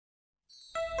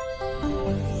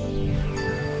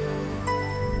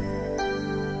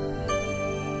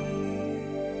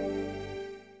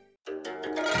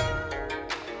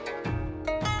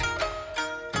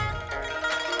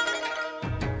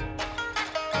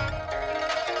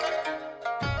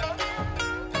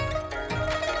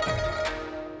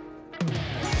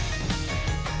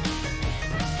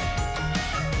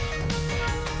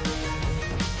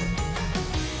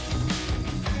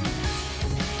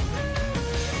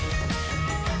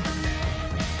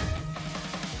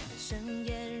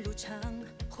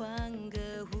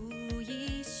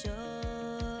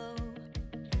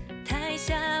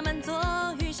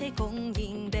共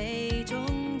饮杯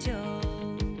中酒，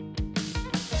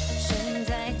身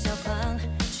在教坊，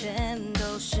全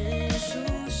都是束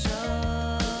手。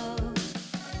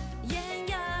烟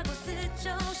压过四周，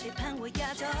谁盼我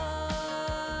压轴？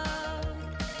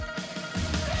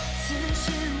此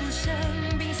时无声，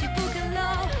屏息不可漏，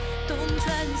东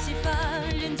传西放，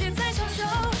人间才长寿。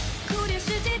苦练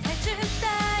世界才知，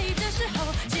待这时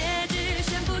候，结局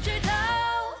先不剧透。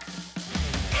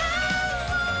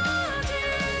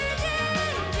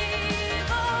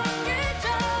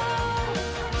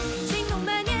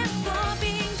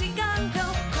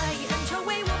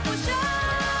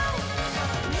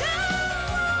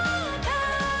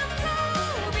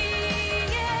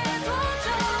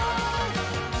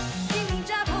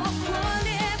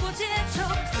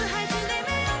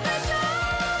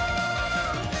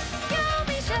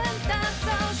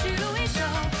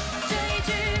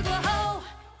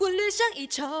 上一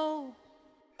筹。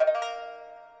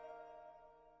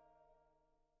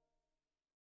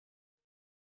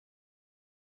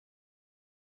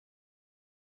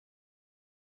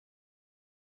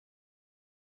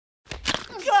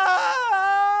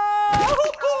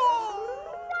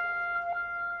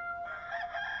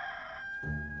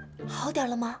好点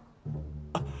了吗？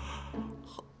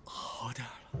好点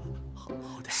了，好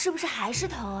点。是不是还是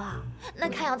疼啊？那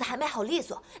看样子还没好利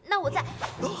索。那我再……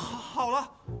好了。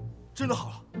 真的好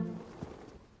了，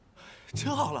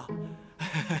真好了，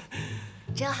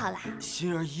真好啦！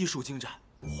欣儿医术精湛，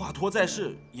华佗在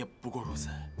世也不过如此，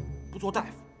不做大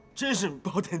夫真是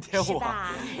暴殄天物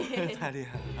啊！太厉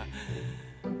害了！啊！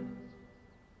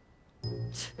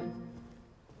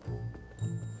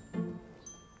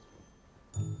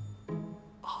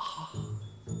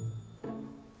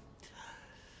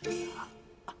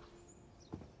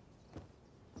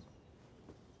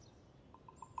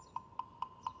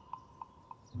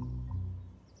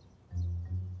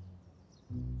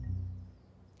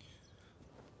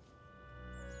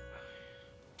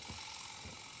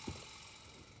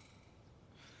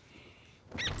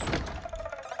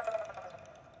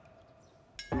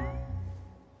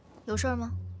有事儿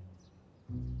吗？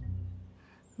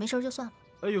没事儿就算了。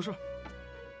哎，有事儿。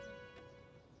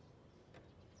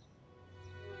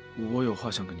我有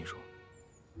话想跟你说。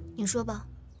你说吧，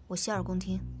我洗耳恭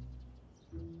听。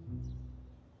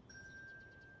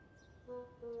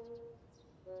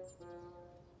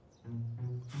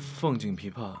凤颈琵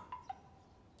琶，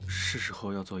是时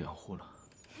候要做养护了。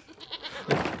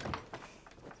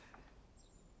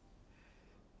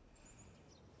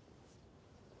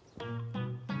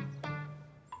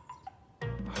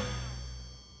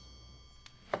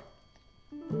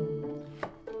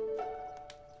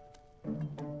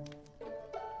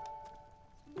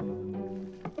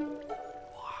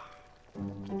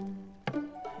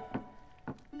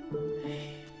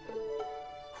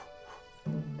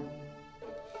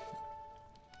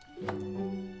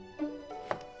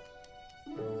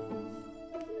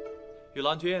雨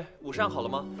郎君，午膳好了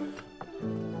吗？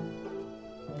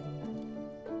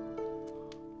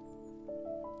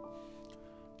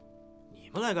你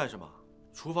们来干什么？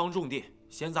厨房种地，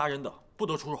闲杂人等，不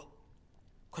得出入。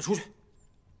快出去！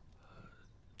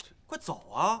快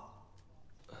走啊！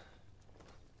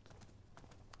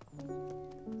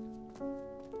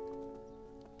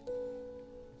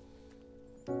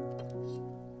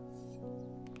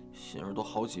欣儿都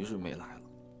好几日没来了，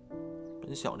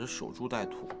本想着守株待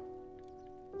兔。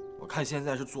 我看现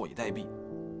在是坐以待毙，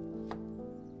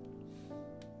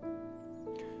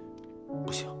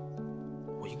不行，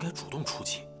我应该主动出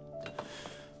击。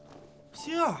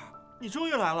欣儿，你终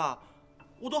于来了，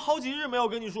我都好几日没有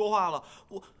跟你说话了，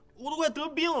我都快得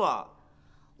病了。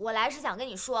我来是想跟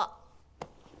你说，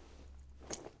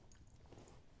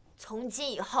从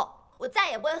今以后，我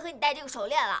再也不会和你戴这个手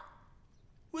链了。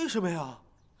为什么呀？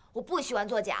我不喜欢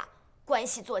作假，关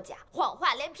系作假，谎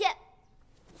话连篇。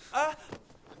哎。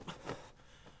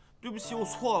 对不起，我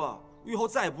错了，我以后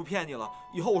再也不骗你了。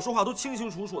以后我说话都清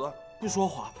清楚楚的，不说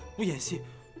谎，不演戏，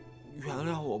原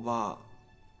谅我吧。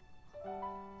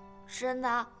真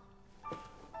的？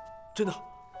真的，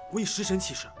我以食神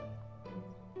起誓。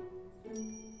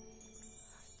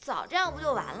早这样不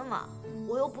就完了吗？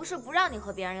我又不是不让你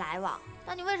和别人来往，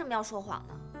那你为什么要说谎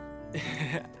呢？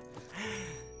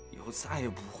以后再也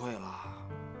不会了。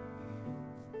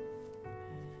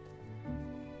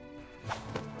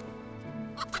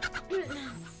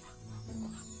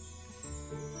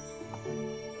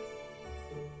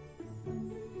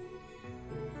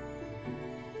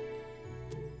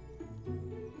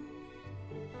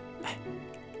哎，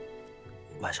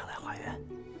晚上来花园，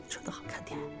真的好看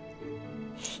点。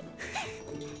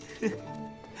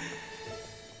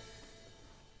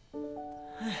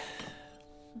哎。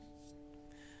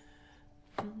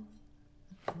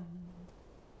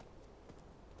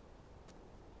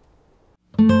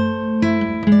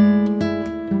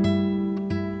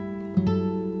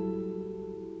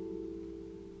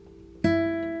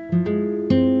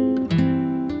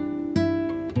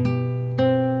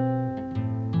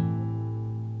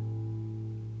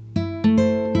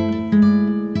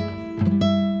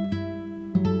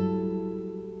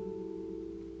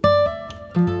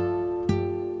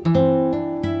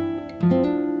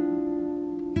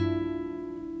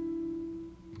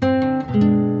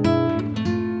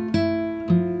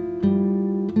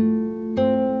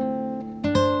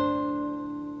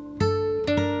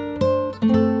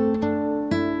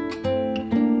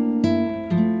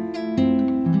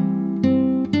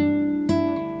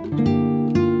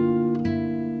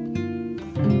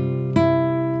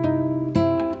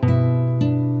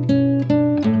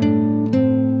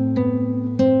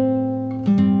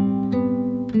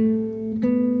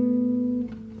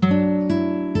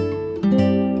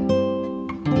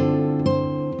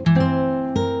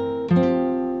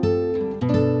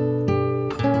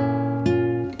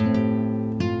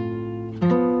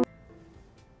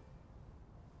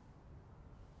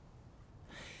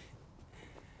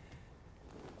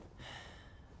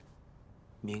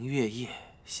明月夜，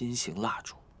心形蜡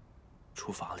烛，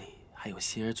厨房里还有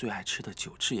欣儿最爱吃的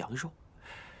9只羊肉，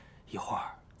一会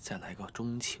儿再来个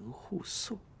钟情互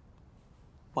诉，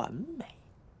完美。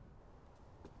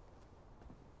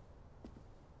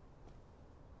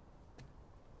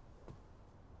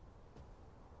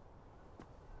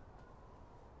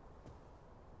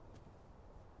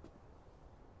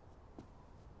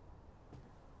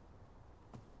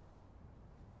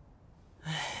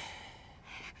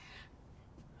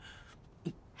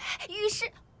于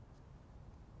是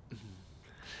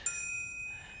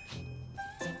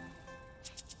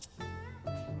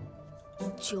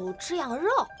，9只羊肉，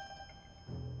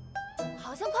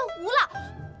好像快糊了。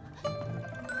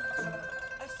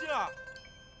哎，欣儿，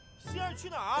欣儿去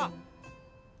哪儿啊？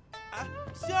哎，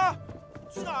欣儿，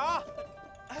去哪儿啊？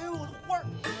哎呦，我的花儿！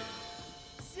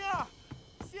欣儿，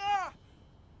欣儿，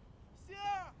欣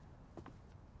儿。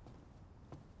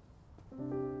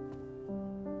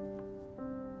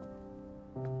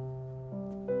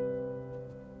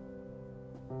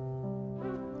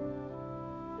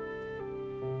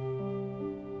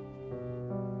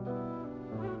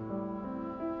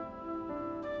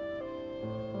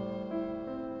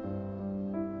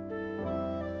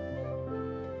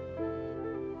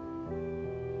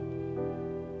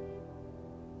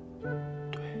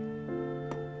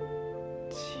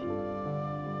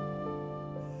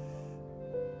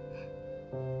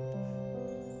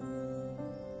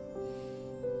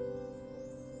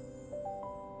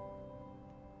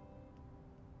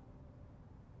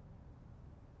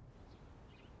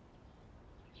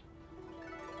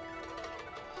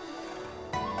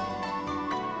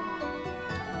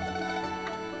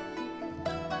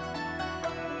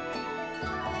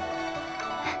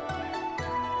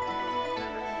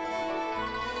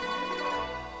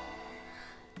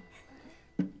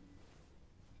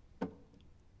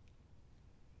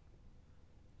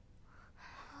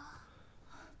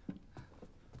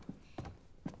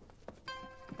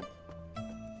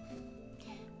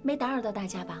没打扰到大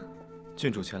家吧？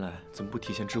郡主前来，怎么不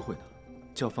提前知会呢？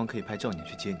教坊可以派教撵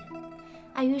去接你。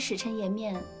碍于使臣颜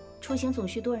面，出行总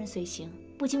需多人随行，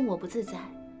不仅我不自在，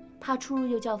怕出入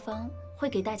右教坊会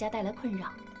给大家带来困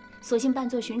扰，索性扮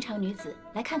作寻常女子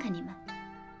来看看你们。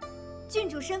郡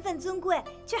主身份尊贵，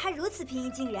却还如此平易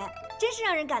近人，真是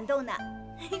让人感动呢。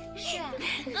是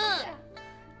啊，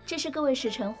这是各位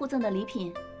使臣互赠的礼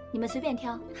品，你们随便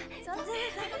挑。走走走。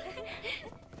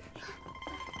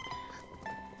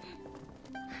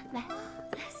来，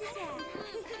谢谢，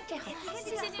这好，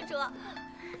谢谢郡主。我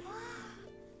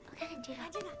看看你这个，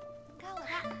这个，看我的，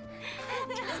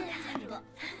谢谢郡主，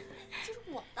这是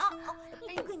我的，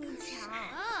不跟你抢。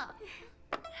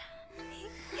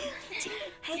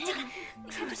还有这个，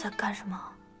这是在干什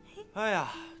么？哎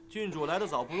呀，郡主来得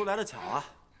早不如来得巧啊！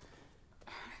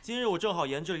今日我正好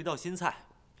研制了一道新菜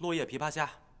——落叶琵琶虾。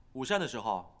午膳的时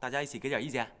候，大家一起给点意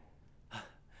见。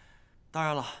当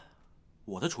然了，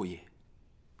我的厨艺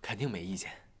肯定没意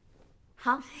见。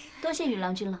好多谢宇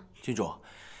郎君了。郡主，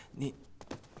你，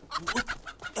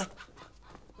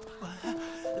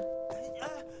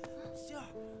欣儿，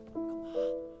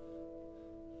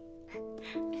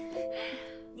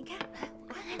你看，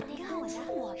你看我的，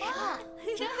我的，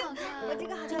真好看。我这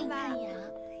个好看吧？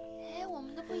哎，我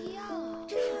们的不一样啊。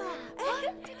这个，哎，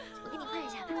我给你换一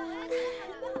下吧。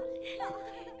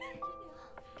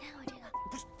看我这个。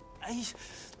不是，哎呀，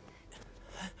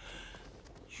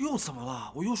又怎么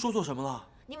了？我又说错什么了？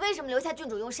你为什么留下郡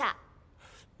主用膳？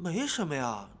没什么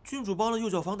呀，郡主帮了右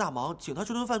教坊大忙，请她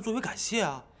这顿饭作为感谢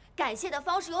啊。感谢的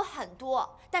方式有很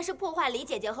多，但是破坏李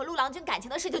姐姐和陆郎君感情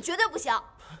的事就绝对不行。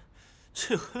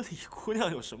这和李姑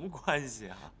娘有什么关系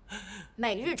啊？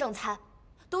每日正餐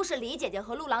都是李姐姐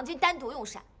和陆郎君单独用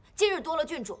膳，今日多了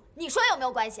郡主，你说有没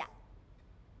有关系啊？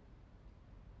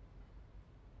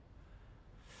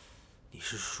你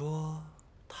是说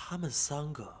他们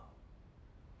3个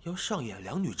要上演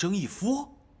两女争一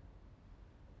夫？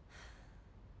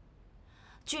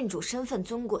郡主身份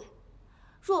尊贵，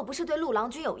若不是对陆郎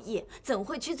君有意，怎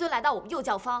会屈尊来到我们右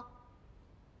教坊？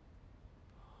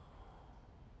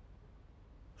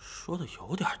说的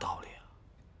有点道理啊。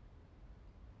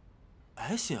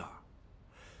哎，欣儿，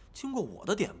经过我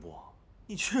的点拨，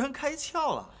你居然开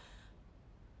窍了。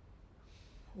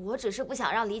我只是不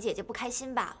想让李姐姐不开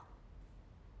心罢了。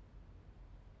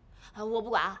我不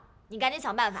管啊，你赶紧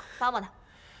想办法帮帮她。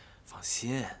放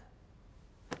心，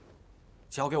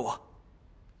交给我。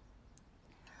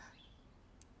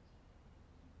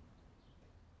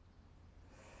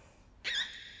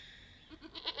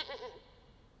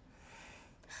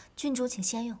郡主请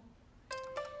先用。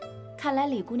看来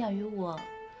李姑娘与我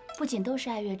不仅都是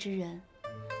爱乐之人，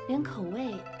连口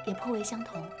味也颇为相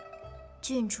同。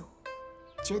郡主，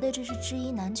觉得这是知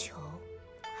音难求，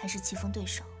还是棋逢对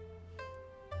手？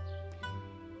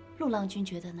陆郎君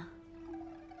觉得呢？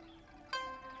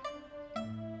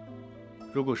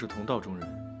如果是同道中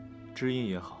人，知音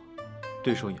也好，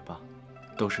对手也罢，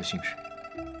都是幸事。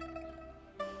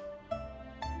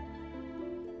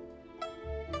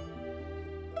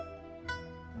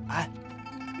哎，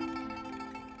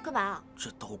干嘛？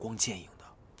这刀光剑影的，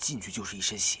进去就是一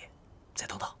身血。再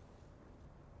等等。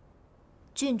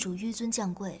郡主纡尊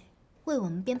降贵，为我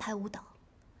们编排舞蹈，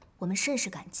我们甚是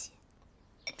感激。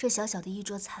这小小的一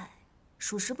桌菜，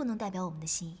属实不能代表我们的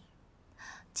心意。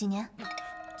景年，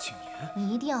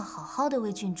你一定要好好的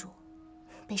为郡主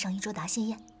备上一桌答谢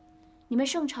宴。你们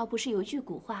盛朝不是有句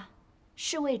古话，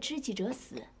是为知己者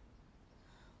死。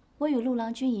我与陆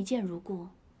郎君一见如故，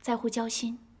在乎交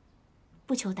心，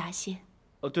不求答谢。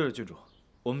哦，对了，郡主，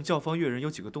我们教坊乐人有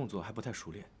几个动作还不太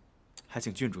熟练，还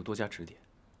请郡主多加指点。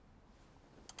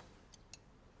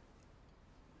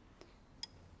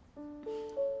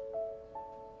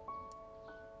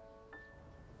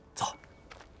走。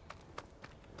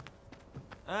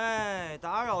哎，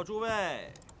打扰诸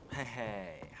位，嘿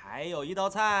嘿，还有一道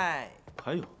菜。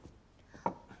还有。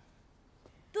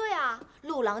对啊，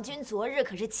陆郎君昨日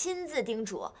可是亲自叮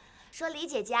嘱，说李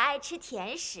姐姐爱吃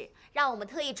甜食，让我们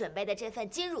特意准备的这份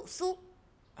金乳酥。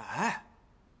哎，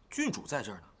郡主在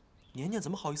这儿呢，年年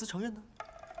怎么好意思承认呢？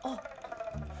哦，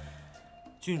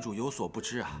郡主有所不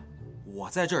知啊，我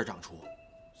在这儿掌厨，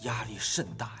压力甚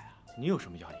大呀。你有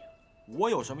什么压力？我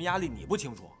有什么压力你不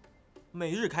清楚？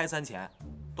每日开餐前，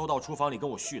都到厨房里跟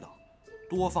我絮叨，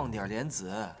多放点莲子，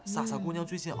飒飒姑娘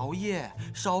最近熬夜；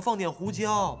少放点胡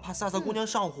椒，怕飒飒姑娘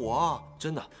上火。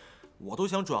真的，我都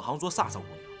想转行做飒飒姑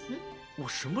娘。我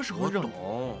什么时候让你？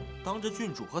懂，当着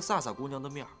郡主和飒飒姑娘的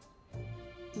面，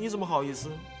你怎么好意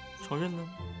思承认呢？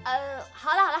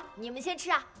好了好了，你们先吃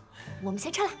啊，我们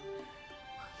先撤了。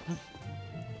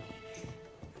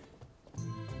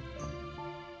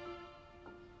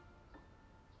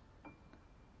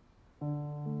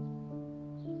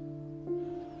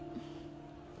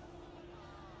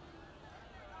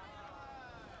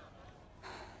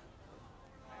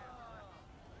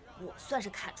我算是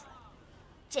看出来了，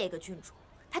这个郡主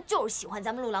她就是喜欢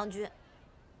咱们陆郎君。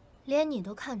连你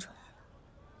都看出来了，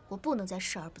我不能再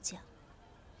视而不见了。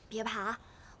别怕啊，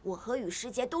我和宇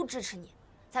师杰都支持你，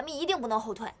咱们一定不能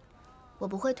后退。我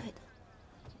不会退的，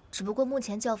只不过目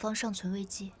前教坊尚存危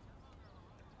机，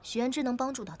许愿只能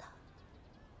帮助到他，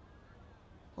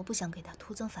我不想给他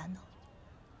徒增烦恼。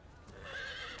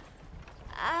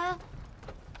啊！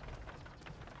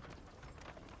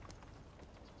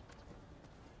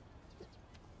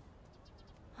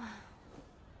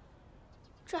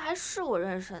这还是我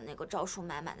认识的那个招数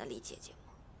满满的李姐姐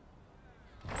吗？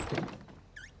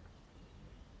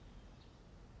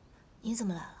你怎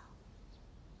么来了？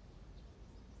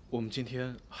我们今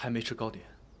天还没吃糕点，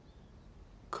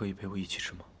可以陪我一起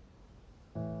吃吗？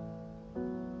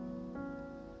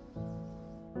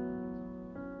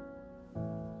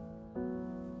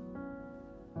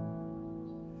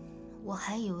我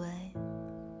还以为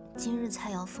今日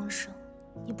菜肴丰盛，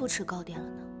你不吃糕点了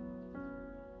呢。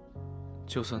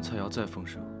就算菜肴再丰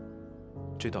盛，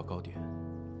这道糕点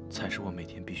才是我每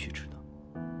天必须吃的。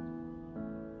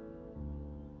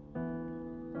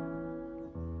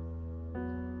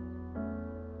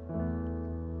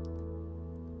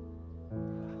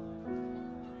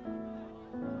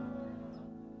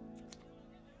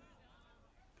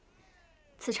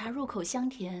此茶入口香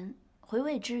甜，回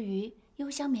味之余幽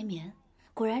香绵绵，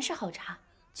果然是好茶。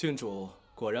郡主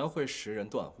果然会识人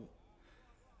断物。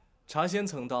茶仙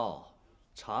曾道：“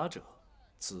茶者，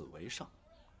子为上。”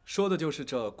说的就是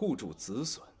这雇主子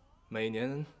孙，每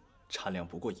年产量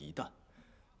不过1担，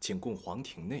仅供皇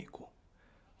庭内供。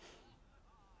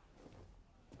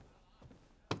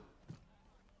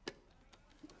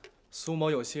苏某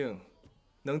有幸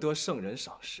能得圣人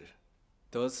赏识，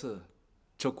得赐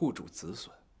这雇主子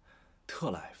孙，特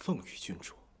来奉与郡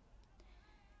主。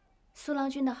苏郎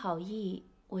君的好意，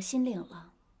我心领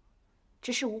了。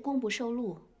只是无功不受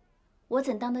禄，我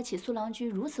怎当得起苏郎君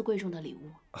如此贵重的礼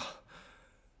物？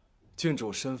郡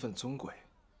主身份尊贵，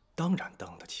当然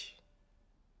当得起。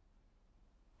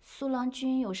苏郎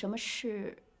君有什么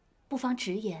事，不妨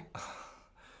直言。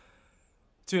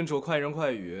郡主快人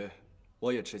快语，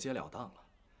我也直截了当了。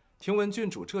听闻郡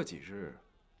主这几日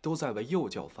都在为右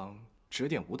教坊指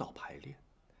点舞蹈排练，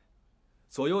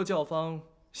左右教坊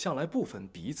向来不分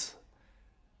彼此，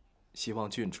希望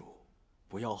郡主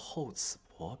不要厚此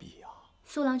薄彼啊。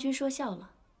苏郎君说笑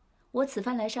了，我此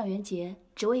番来上元节，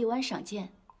只为一湾赏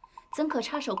鉴，怎可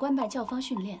插手官办教坊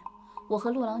训练？我和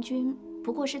陆郎君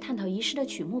不过是探讨仪式的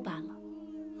曲目罢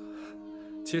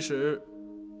了。其实，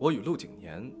我与陆景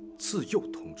年自幼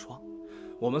同窗，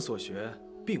我们所学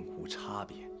并无差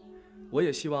别。我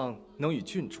也希望能与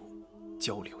郡主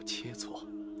交流切磋。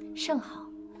甚好，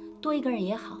多一个人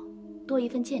也好，多一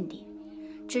份见地。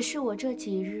只是我这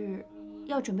几日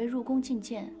要准备入宫觐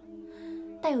见，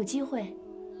待有机会，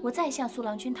我再向苏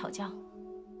郎君讨教。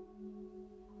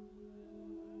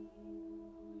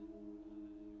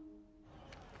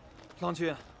郎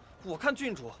君，我看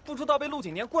郡主不知道被陆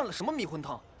景年灌了什么迷魂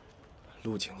汤。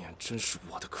陆景年真是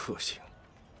我的克星，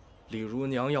李如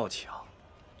娘要抢，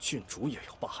郡主也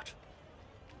要霸着。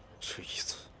这一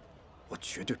次，我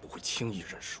绝对不会轻易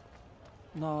认输。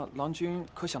那郎君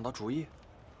可想到主意？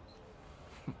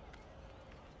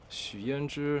许胭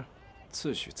脂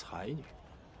自诩才女，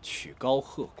曲高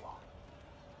和寡。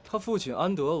他父亲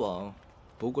安德王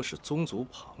不过是宗族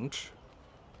旁支，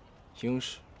应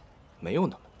是没有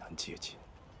那么难接近。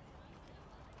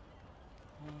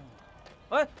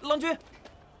哎，郎君，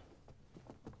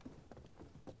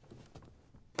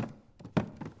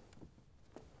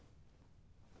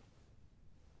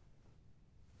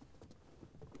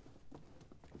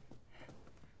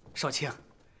少卿，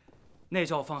内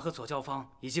教坊和左教坊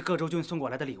以及各州郡送过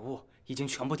来的礼物已经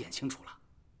全部点清楚了。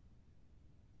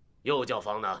右教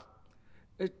坊呢？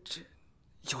这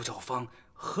右教坊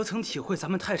何曾体会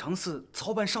咱们太常寺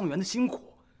操办上元的辛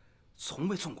苦，从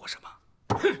未送过什么。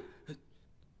哼！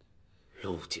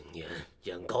陆景年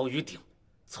眼高于顶，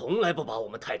从来不把我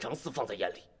们太常寺放在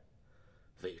眼里，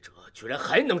魏哲居然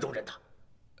还能容忍他。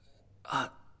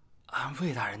按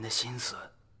魏大人的心思，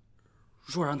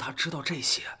若让他知道这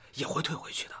些，也会退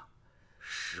回去的。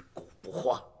食古不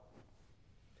化，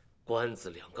关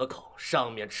子两个口，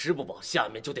上面吃不饱，下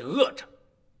面就得饿着。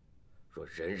若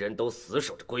人人都死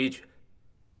守着规矩，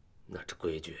那这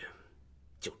规矩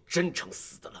就真成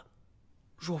死的了。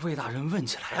若魏大人问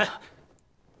起来了，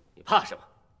你怕什么？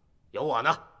有我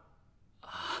呢。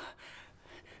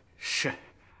是。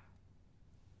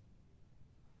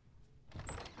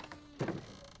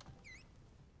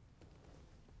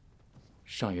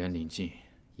上元临近，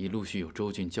已陆续有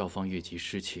州郡教坊越级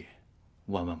失窃，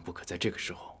万万不可在这个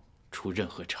时候出任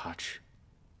何差池。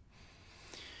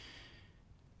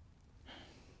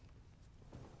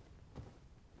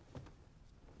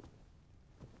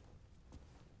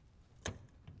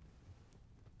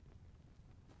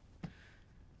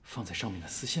放在上面的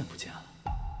丝线不见了，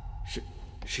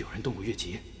是有人动过越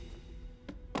级？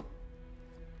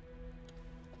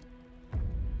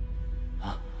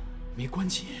啊，没关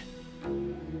紧。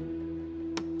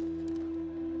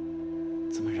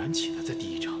怎么燃起的在第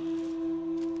一张？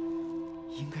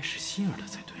应该是欣儿的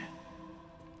才对。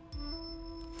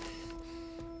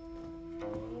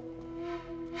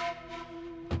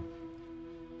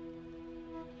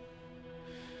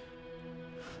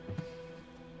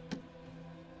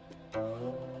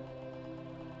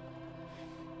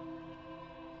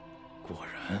果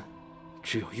然，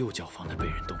只有右教坊的被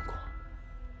人动过。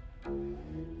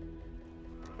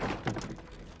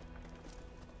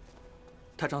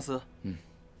太常寺，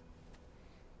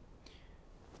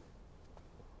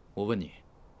我问你，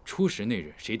初时那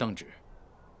日谁当值？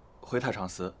回太常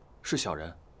寺是小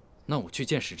人。那我去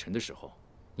见使臣的时候，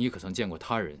你可曾见过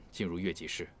他人进入越级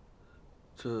室？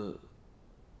这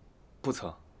不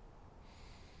曾。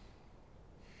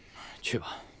去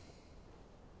吧。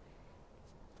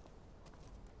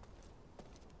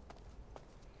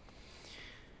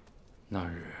那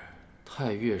日，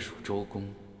太岳属周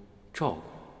公、赵公、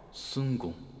孙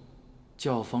公、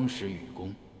教坊使禹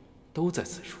公都在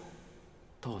此处，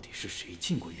到底是谁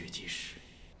进过越级室？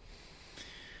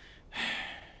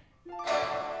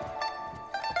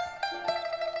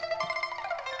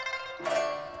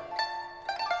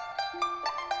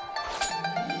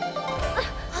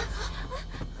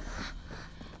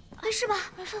没事吧？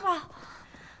没事吧？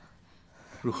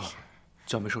如何？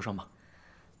脚没受伤吧？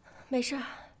没事儿，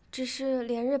只是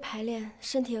连日排练，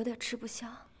身体有点吃不消。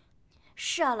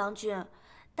是啊，郎君，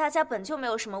大家本就没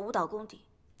有什么舞蹈功底，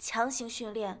强行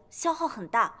训练消耗很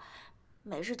大，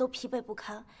每日都疲惫不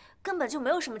堪，根本就没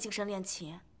有什么精神练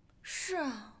琴。是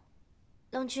啊，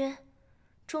郎君，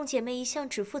众姐妹一向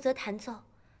只负责弹奏，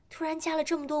突然加了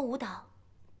这么多舞蹈，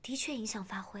的确影响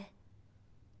发挥。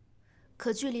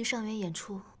可距离上元演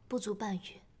出不足半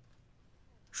月，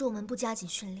若我们不加紧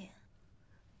训练，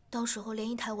到时候连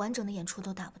一台完整的演出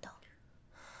都达不到，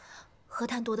何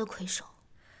谈夺得魁首？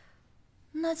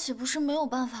那岂不是没有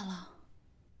办法了？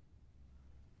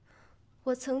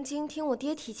我曾经听我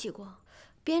爹提起过，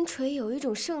边陲有一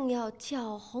种圣药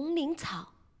叫红灵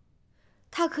草，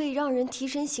它可以让人提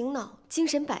神醒脑、精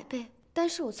神百倍，但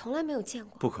是我从来没有见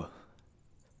过。不可。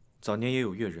早年也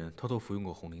有乐人偷偷服用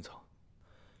过红灵草，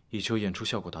以求演出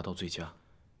效果达到最佳。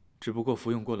只不过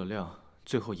服用过了量，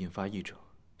最后引发癔症，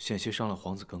险些伤了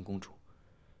皇子跟公主，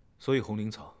所以红灵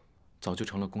草早就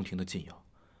成了宫廷的禁药。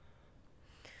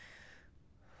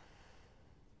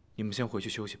你们先回去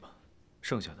休息吧，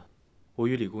剩下的我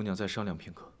与李姑娘再商量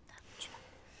片刻。去吧，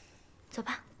走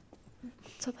吧。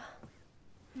走吧。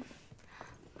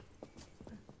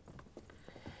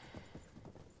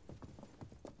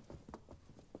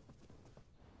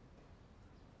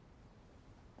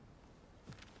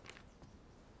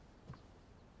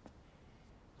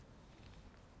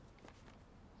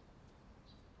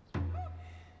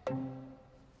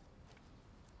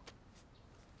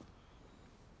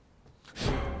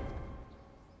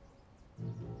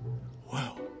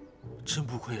真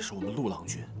不愧是我们陆郎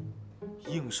君，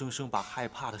硬生生把害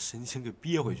怕的神情给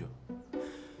憋回去了，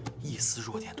一丝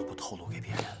弱点都不透露给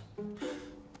别人。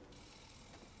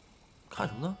看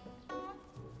什么呢？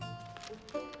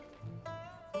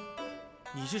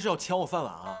你这是要抢我饭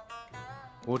碗啊？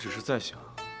我只是在想，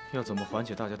要怎么缓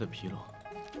解大家的疲劳。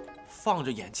放着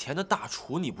眼前的大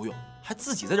厨你不用，还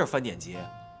自己在这儿翻点节。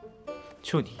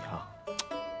就你呀？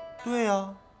对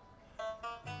呀，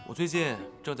我最近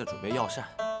正在准备药膳。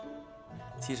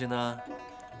其实呢，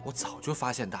我早就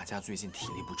发现大家最近体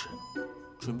力不支，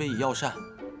准备以药膳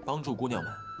帮助姑娘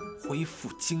们恢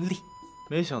复精力。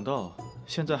没想到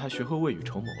现在还学会未雨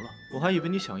绸缪了，我还以为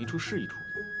你想一出是一出呢。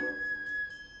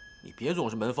你别总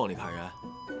是门缝里看人。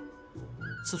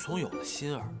自从有了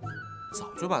欣儿，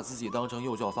早就把自己当成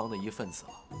右教坊的一份子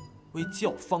了，为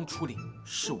教坊出力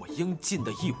是我应尽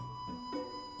的义务。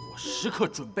我时刻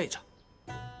准备着。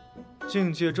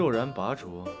境界骤然拔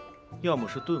擢，要么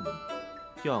是顿悟，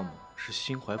要么是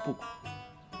心怀不轨。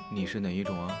你是哪一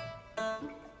种啊？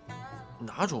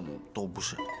哪种都不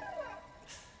是。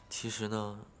其实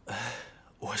呢，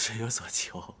我是有所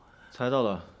求。猜到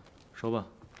了，说吧。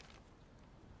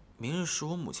明日是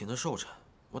我母亲的寿辰，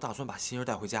我打算把欣儿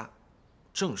带回家，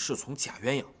正式从假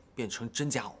鸳鸯变成真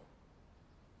佳偶。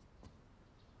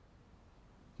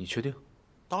你确定？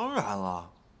当然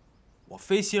了，我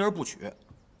非欣儿不娶。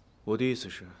我的意思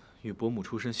是，与伯母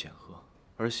出身显赫，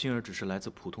而欣儿只是来自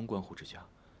普通官户之家，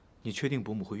你确定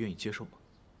伯母会愿意接受吗？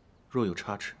若有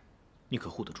差池，你可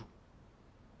护得住？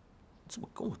怎么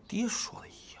跟我爹说的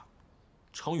一样？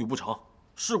成与不成，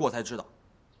试过才知道。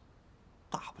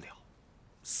大不了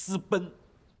私奔。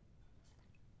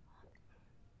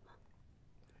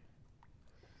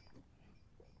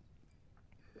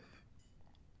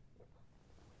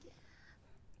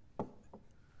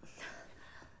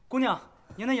姑娘，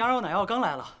您的羊肉奶药刚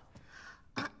来了。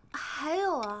还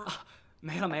有啊？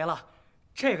没了，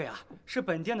这个呀是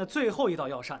本店的最后一道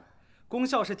药膳，功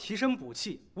效是提升补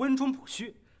气、温中补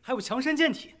虚，还有强身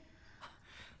健体。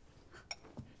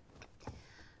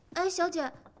哎，小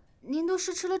姐，您都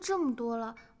试吃了这么多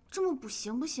了，这么补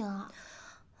行不行啊？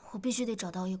我必须得找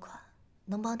到一款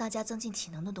能帮大家增进体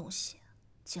能的东西，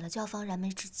解了教坊燃眉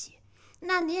之急。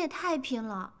那您也太拼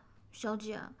了，小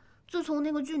姐。自从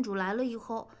那个郡主来了以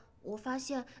后，我发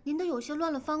现您都有些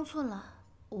乱了方寸了。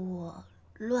我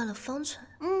乱了方寸？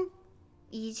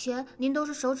以前您都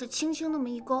是手指轻轻那么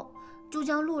一勾，就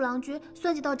将陆郎君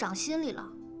算计到掌心里了。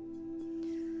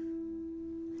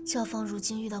教坊如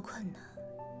今遇到困难，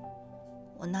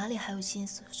我哪里还有心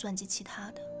思算计其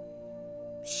他的？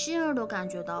欣儿都感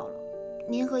觉到了，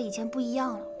您和以前不一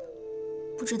样了。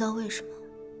不知道为什么，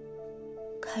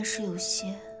开始有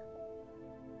些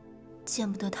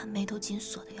见不得他眉头紧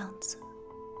锁的样子。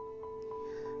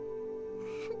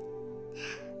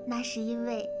那是因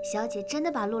为小姐真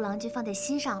的把陆郎君放在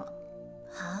心上了。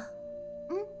啊？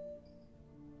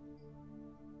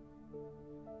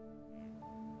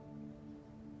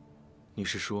你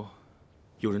是说，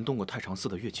有人动过太常寺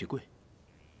的乐器柜？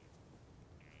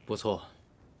不错，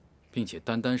并且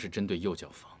单单是针对右教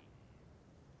坊。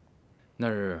那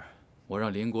日我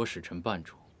让邻国使臣绊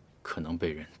住，可能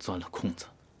被人钻了空子。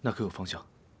那可有方向？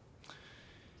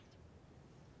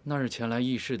那日前来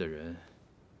议事的人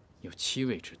有7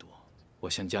位之多，我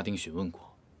向家丁询问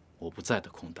过，我不在的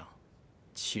空档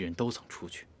，7人都曾出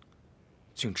去。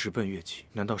竟直奔乐器，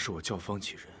难道是我教坊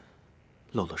几人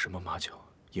露了什么马脚，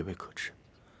也未可知。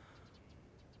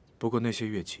不过那些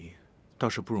乐器倒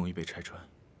是不容易被拆穿，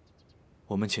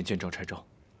我们且见招拆招。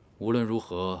无论如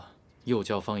何，右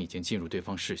教坊已经进入对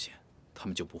方视线，他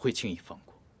们就不会轻易放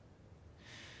过。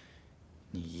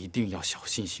你一定要小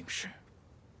心行事。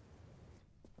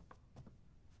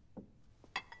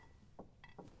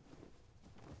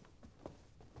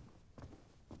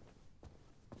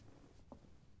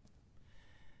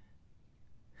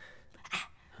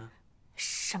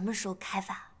什么时候开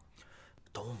发？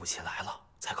等我母亲来了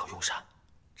才可用膳。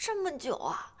这么久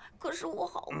啊？可是我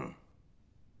好……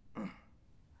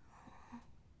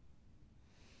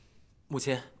母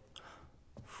亲，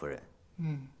夫人。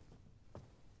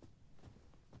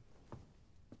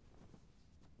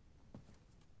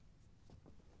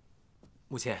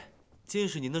母亲，今日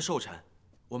是您的寿辰，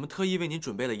我们特意为您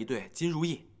准备了一对金如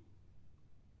意。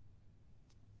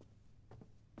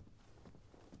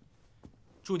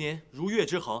祝您如月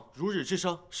之恒，如日之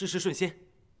升，事事顺心。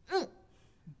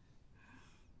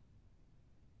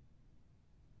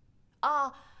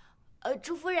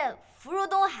祝夫人福如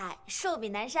东海，寿比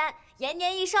南山，延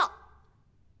年益寿。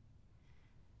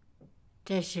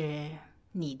这是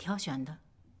你挑选的？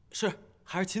是，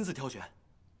还是亲自挑选。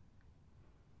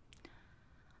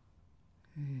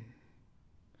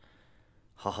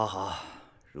好，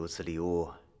如此礼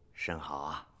物甚好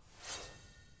啊。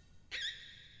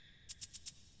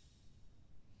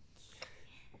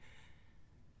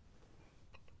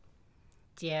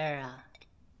杰儿啊，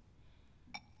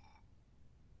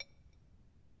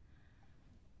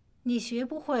你学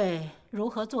不会如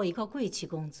何做一个贵气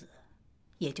公子，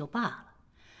也就罢了，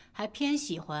还偏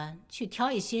喜欢去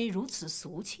挑一些如此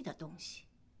俗气的东西。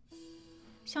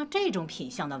像这种品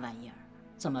相的玩意儿，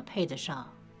怎么配得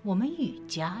上我们宇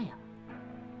家呀？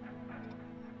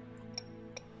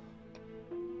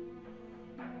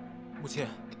母亲，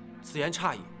此言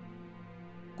差矣。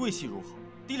贵气如何？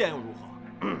低廉又如何？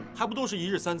还不都是一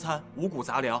日三餐、五谷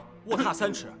杂粮、卧榻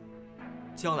三尺？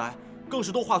将来更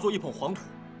是都化作一捧黄土。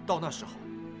到那时候，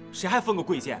谁还分个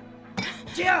贵贱？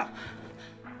姐儿，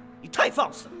你太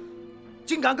放肆了，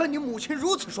竟敢跟你母亲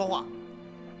如此说话！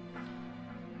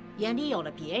眼里有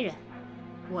了别人，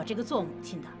我这个做母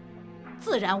亲的，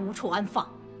自然无处安放。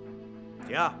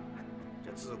姐儿，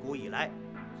这自古以来，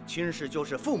亲事就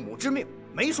是父母之命，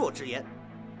媒妁之言。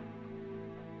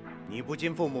你不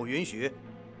经父母允许，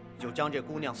就将这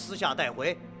姑娘私下带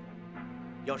回，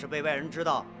要是被外人知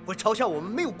道，会嘲笑我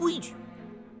们没有规矩。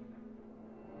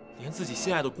连自己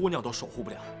心爱的姑娘都守护不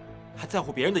了，还在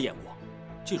乎别人的眼光，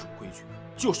这种规矩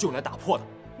就是用来打破的。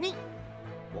你，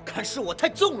我看是我太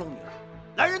纵容你了。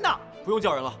来人呐！不用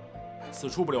叫人了，此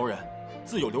处不留人，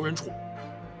自有留人处。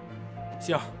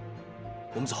欣儿，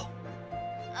我们走。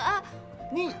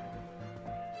你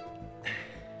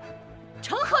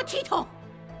成何体统？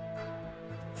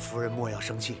夫人莫要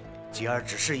生气，杰儿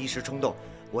只是一时冲动，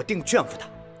我定劝服她。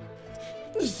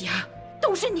你呀，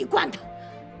都是你惯的。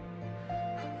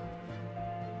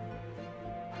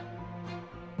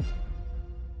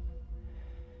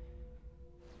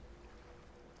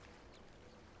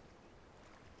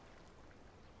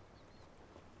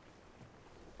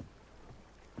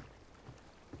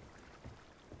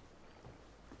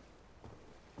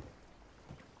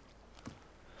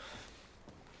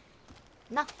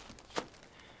那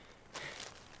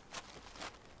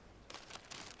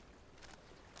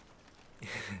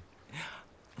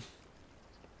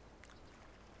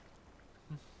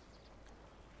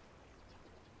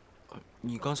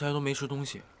你刚才都没吃东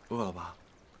西，饿了吧？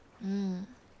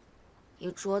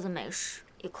一桌子美食，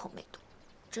一口没动，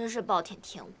真是暴殄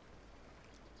天物。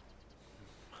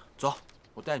走，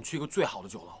我带你去一个最好的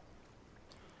酒楼。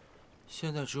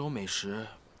现在只有美食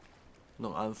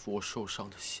能安抚我受伤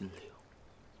的心灵。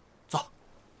走。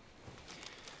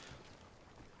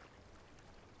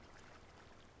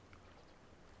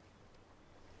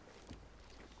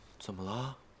怎么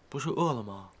了？不是饿了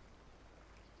吗？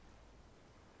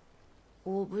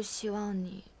我不希望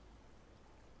你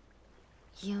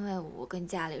因为我跟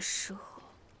家里失和。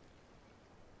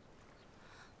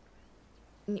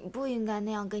你不应该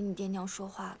那样跟你爹娘说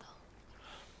话的。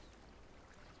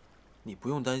你不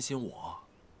用担心我，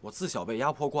我自小被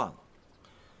压迫惯了。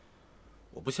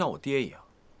我不像我爹一样，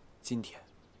今天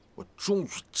我终于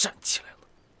站起来了。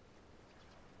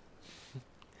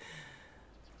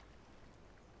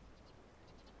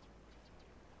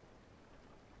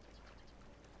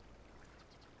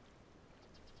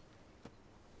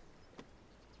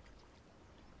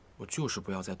我就是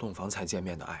不要在洞房才见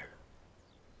面的爱人，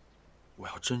我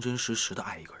要真真实实的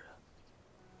爱一个人，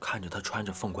看着他穿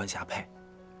着凤冠霞帔，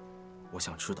我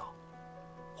想知道，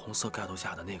红色盖头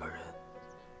下的那个人，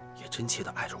也真切的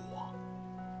爱着我。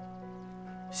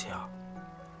欣儿，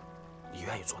你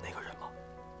愿意做那个人吗？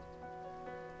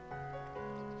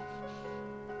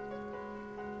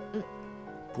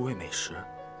不为美食，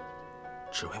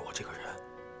只为我这个人。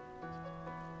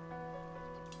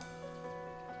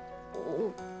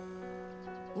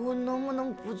我能不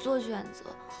能不做选择？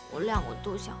我两个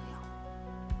都想要。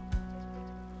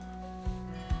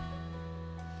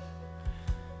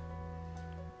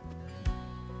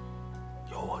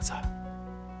有我在，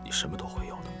什么都会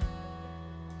有的。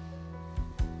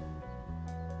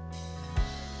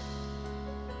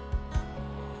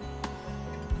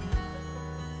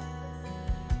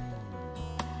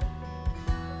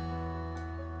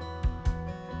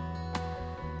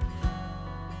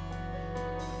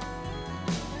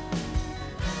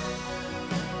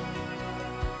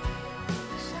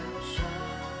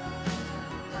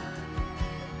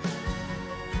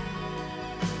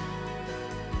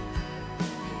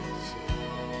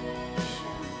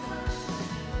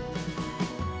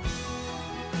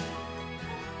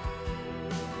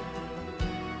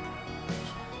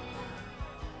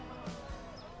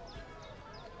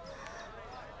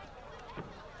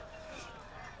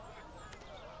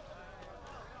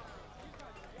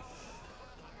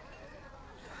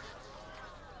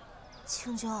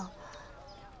青秋，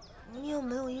你有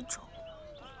没有一种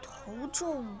头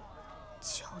重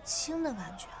脚轻的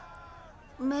感觉？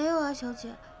没有啊，小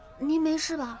姐，您没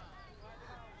事吧？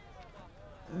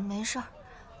没事儿，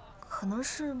可能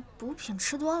是补品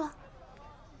吃多了，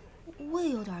胃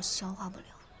有点消化不了。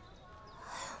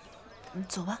哎呀，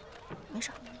走吧，没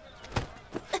事儿。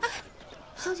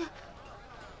小姐，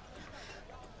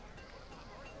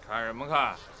看什么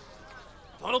看？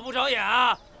走路不长眼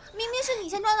啊！明明是你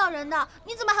先撞到人的，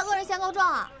你怎么还恶人先告状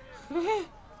啊？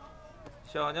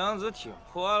小娘子挺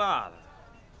泼辣的，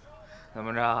怎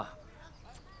么着？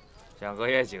想哥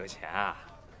爷几个钱啊？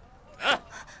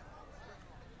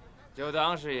就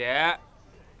当是爷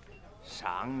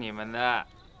赏你们的。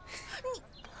你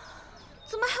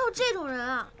怎么还有这种人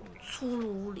啊？粗鲁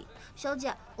无礼！小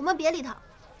姐，我们别理他。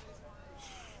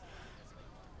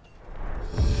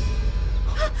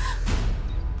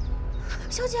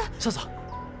小姐，嫂嫂，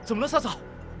怎么了，嫂嫂？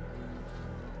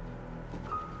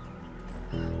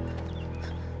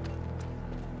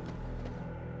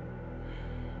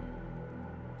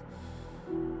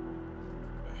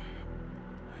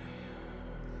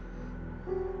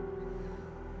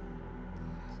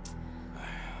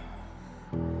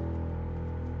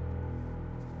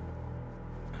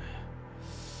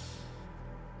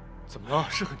怎么了？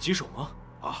是很棘手吗？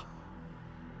啊，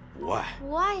无碍。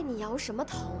无碍，你摇什么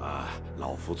头？啊，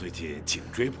老夫最近颈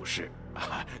椎不适，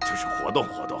就是活动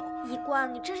活动。一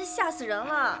贯，你真是吓死人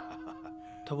了。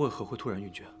他为何会突然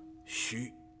晕厥？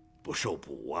虚，不受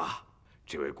补啊。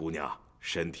这位姑娘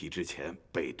身体之前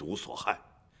被毒所害，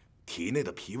体内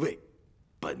的脾胃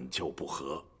本就不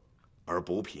和，而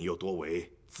补品又多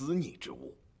为滋腻之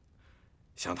物，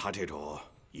像她这种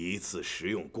一次食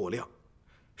用过量，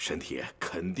身体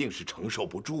肯定是承受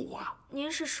不住啊！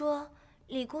您是说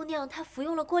李姑娘她服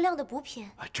用了过量的补品？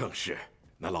啊，正是。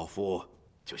那老夫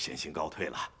就先行告退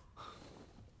了。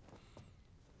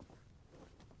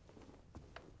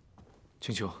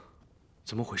青秋，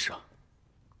怎么回事啊？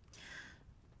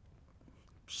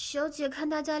小姐看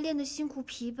大家练得辛苦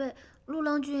疲惫，陆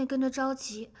郎君也跟着着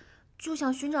急，就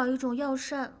想寻找一种药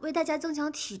膳为大家增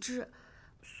强体质，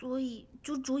所以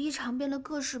就逐一尝遍了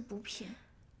各式补品。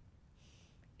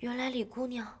原来李姑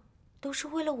娘都是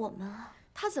为了我们啊！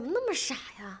她怎么那么傻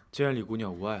呀？既然李姑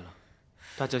娘无碍了，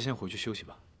大家先回去休息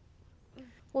吧。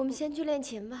我们先去练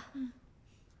琴吧。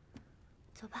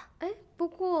走吧。哎，不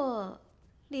过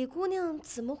李姑娘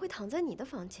怎么会躺在你的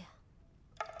房间？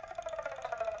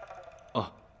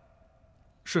啊，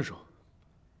顺手，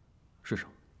顺手。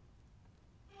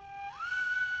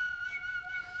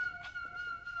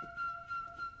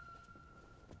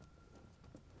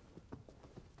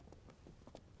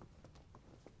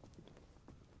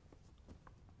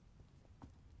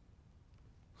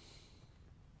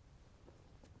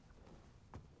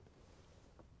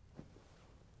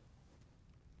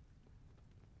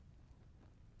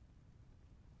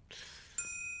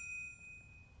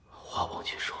话忘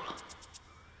记说了。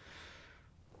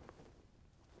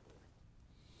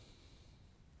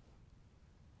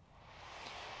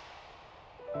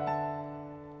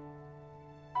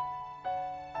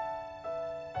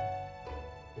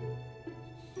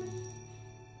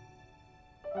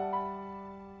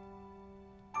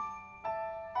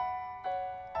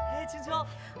哎，青秋，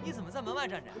你怎么在门外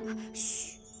站着？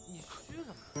嘘，你虚什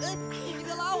么？哎，你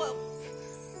别拉我！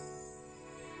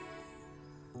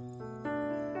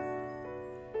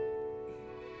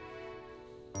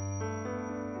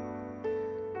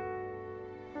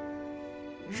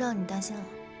让你担心了。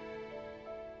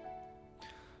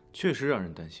确实让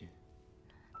人担心。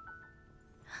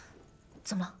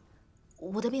怎么了？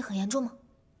我的病很严重吗？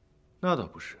那倒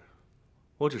不是，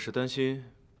我只是担心，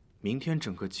明天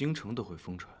整个京城都会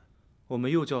疯传，我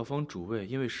们右教坊主位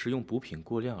因为食用补品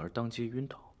过量而当街晕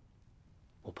倒，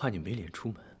我怕你没脸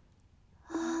出门。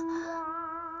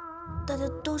大家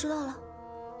都知道了。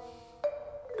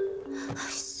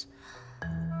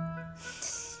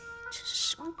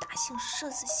性射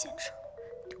死现场，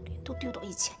丢脸都丢到1000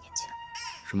年前了。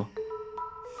什么？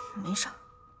没事儿。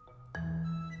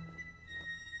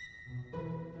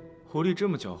狐狸这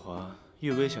么狡猾，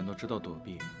越危险都知道躲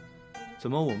避，怎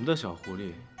么我们的小狐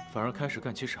狸反而开始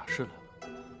干起傻事来了？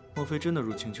莫非真的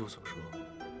如青丘所说，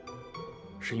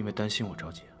是因为担心我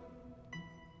着急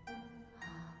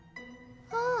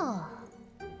啊？哦，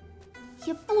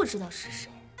也不知道是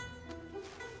谁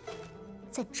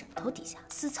在枕头底下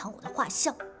私藏我的画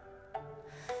像，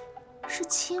是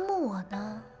倾慕我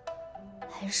呢，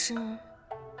还是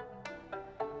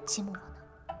倾慕我呢？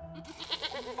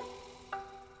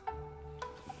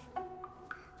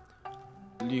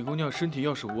李姑娘身体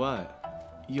要是无碍，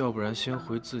要不然先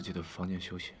回自己的房间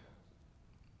休息。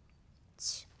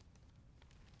切，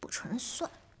不承认算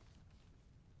了。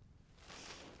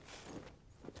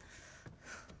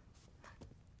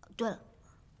对了，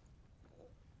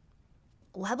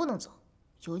我还不能走，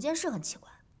有一件事很奇怪。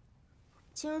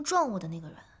今日撞我的那个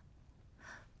人，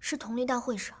是同历大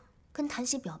会上跟檀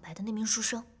溪表白的那名书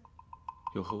生。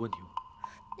有何问题吗？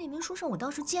那名书生我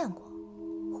倒是见过，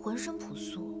浑身朴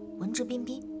素，文质彬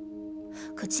彬。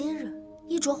可今日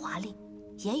衣着华丽，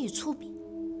言语粗鄙，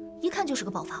一看就是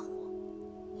个暴发户。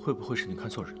会不会是你看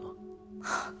错人了？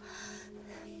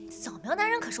扫描男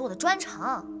人可是我的专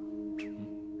长，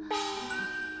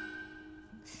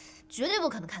绝对不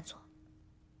可能看错。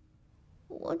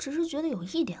我只是觉得有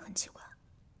一点很奇怪，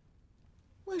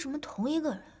为什么同一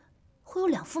个人会有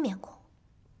2副面孔？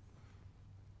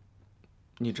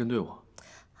你针对我？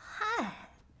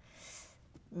嗨，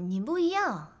你不一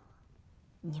样，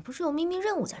你不是有秘密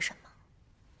任务在身吗？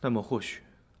那么或许，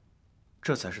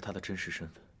这才是他的真实身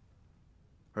份，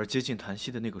而接近檀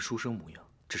溪的那个书生模样，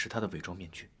只是他的伪装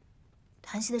面具。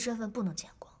檀溪的身份不能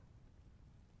见光，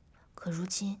可如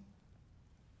今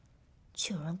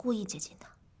却有人故意接近他。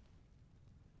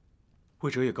魏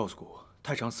哲也告诉过我，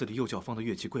太常寺里右教坊的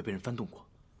乐器柜被人翻动过。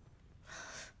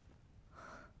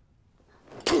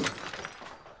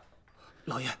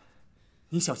老爷，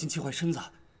您小心切坏身子，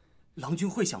郎君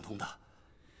会想通的。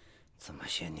这么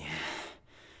些年，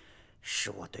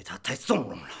是我对他太纵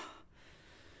容了，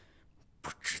不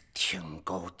知天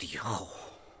高地厚。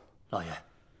老爷，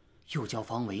右教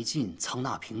坊违禁藏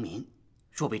纳平民，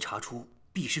若被查出，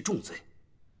必是重罪。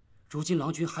如今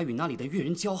郎君还与那里的乐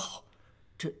人交好，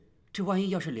这万一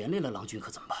要是连累了郎君，可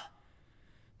怎么办？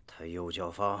他右教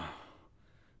坊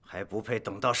还不配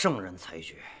等到圣人裁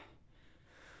决，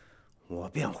我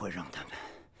便会让他们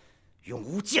永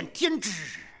无见天之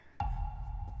日。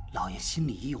老爷心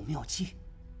里已有妙计。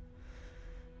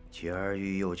杰儿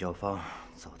与右教坊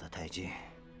走得太近，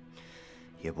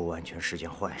也不完全是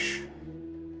件坏事。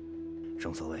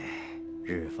正所谓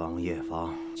日防夜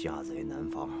防，家贼难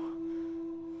防。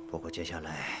不过接下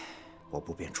来我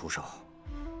不便出手，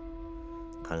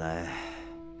看来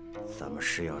咱们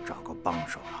是要找个帮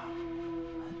手了。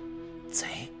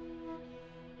贼？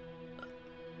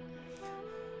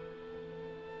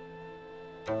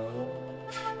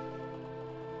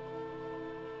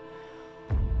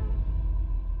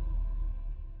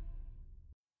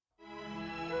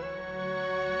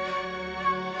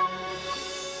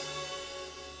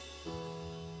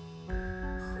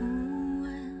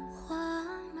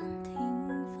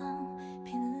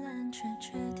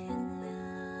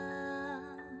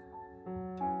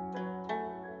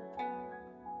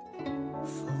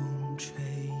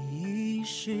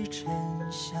是真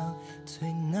相，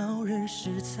最恼人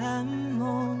是残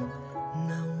梦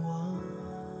难忘。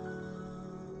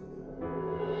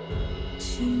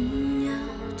青鸟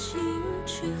尽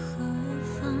去何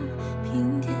方？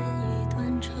平添一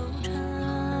段惆怅。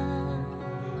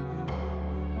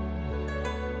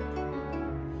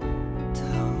倘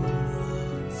若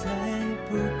再不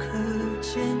可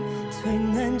见，最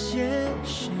难解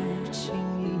是情。